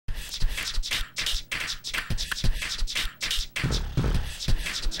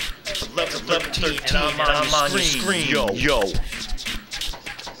11:13, and I'm on your screen. Yo.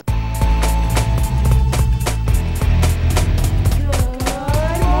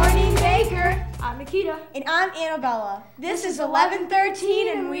 Good morning, Baker. I'm Nikita. And I'm Annabella. This is 11:13,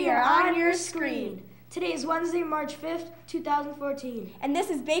 and we are on your screen. Today is Wednesday, March 5th, 2014. And this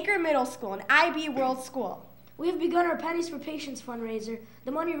is Baker Middle School, an IB World School. We have begun our Pennies for Patients fundraiser.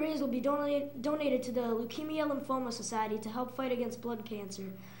 The money raised will be donated to the Leukemia Lymphoma Society to help fight against blood cancer.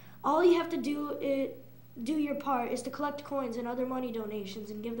 All you have to do your part is to collect coins and other money donations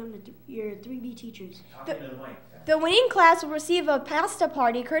and give them to your 3B teachers. The winning class will receive a pasta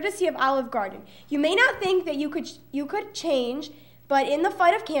party courtesy of Olive Garden. You may not think that you could change, but in the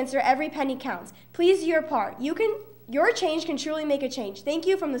fight of cancer, every penny counts. Please do your part. Your change can truly make a change. Thank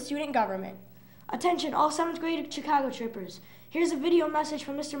you from the student government. Attention, all 7th grade Chicago trippers. Here's a video message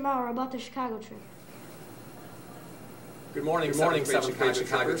from Mr. Maurer about the Chicago trip. Good morning, 7th grade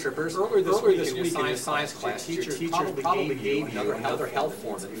Chicago trippers. Earlier this week in your science class, your teacher probably gave you another health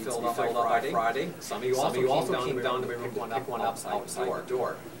form that you filled out by Friday. Some of you also came down to pick one up outside the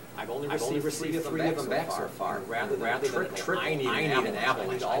door. I've only received 3 of them back so far. Rather than triple, I need an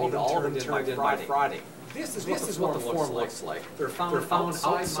avalanche. All of them turned in by Friday. This is what the form looks like. They're found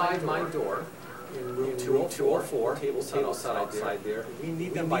outside my door. In room 204, tables outside there. We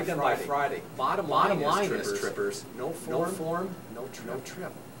need them by Friday. Bottom line is, trippers, no form, no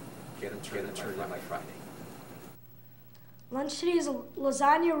trip. Get them turned in by Friday. Lunch today is a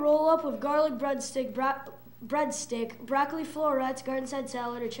lasagna roll-up with garlic breadstick, broccoli florets, garden side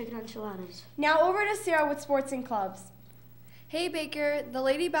salad, or chicken enchiladas. Now over to Sarah with sports and clubs. Hey Baker, the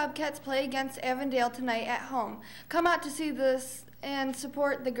Lady Bobcats play against Avondale tonight at home. Come out to see this and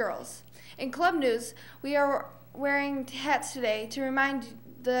support the girls. In club news, we are wearing hats today to remind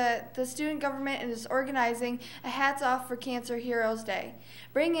the student government is organizing a Hats Off for Cancer Heroes Day.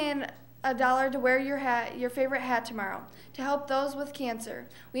 Bring in $1 to wear your favorite hat tomorrow to help those with cancer.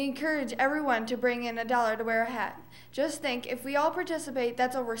 We encourage everyone to bring in $1 to wear a hat. Just think, if we all participate,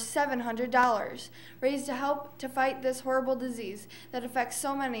 that's over $700 raised to help to fight this horrible disease that affects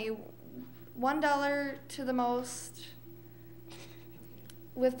so many. $1 to the most.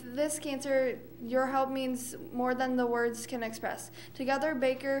 With this cancer, your help means more than the words can express. Together,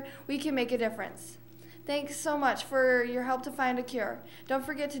 Baker, we can make a difference. Thanks so much for your help to find a cure. Don't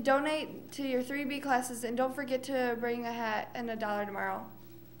forget to donate to your 3B classes, and don't forget to bring a hat and $1 tomorrow.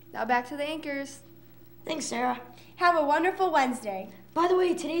 Now back to the anchors. Thanks, Sarah. Have a wonderful Wednesday. By the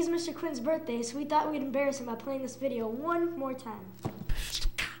way, today's Mr. Quinn's birthday, so we thought we'd embarrass him by playing this video one more time.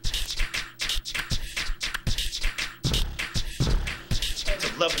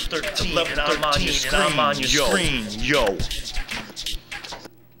 It's 11:13, and I'm on your screen. Yo.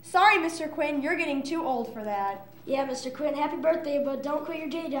 Sorry, Mr. Quinn, you're getting too old for that. Yeah, Mr. Quinn, happy birthday, but don't quit your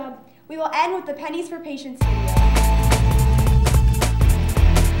day job. We will end with the Pennies for Patients video.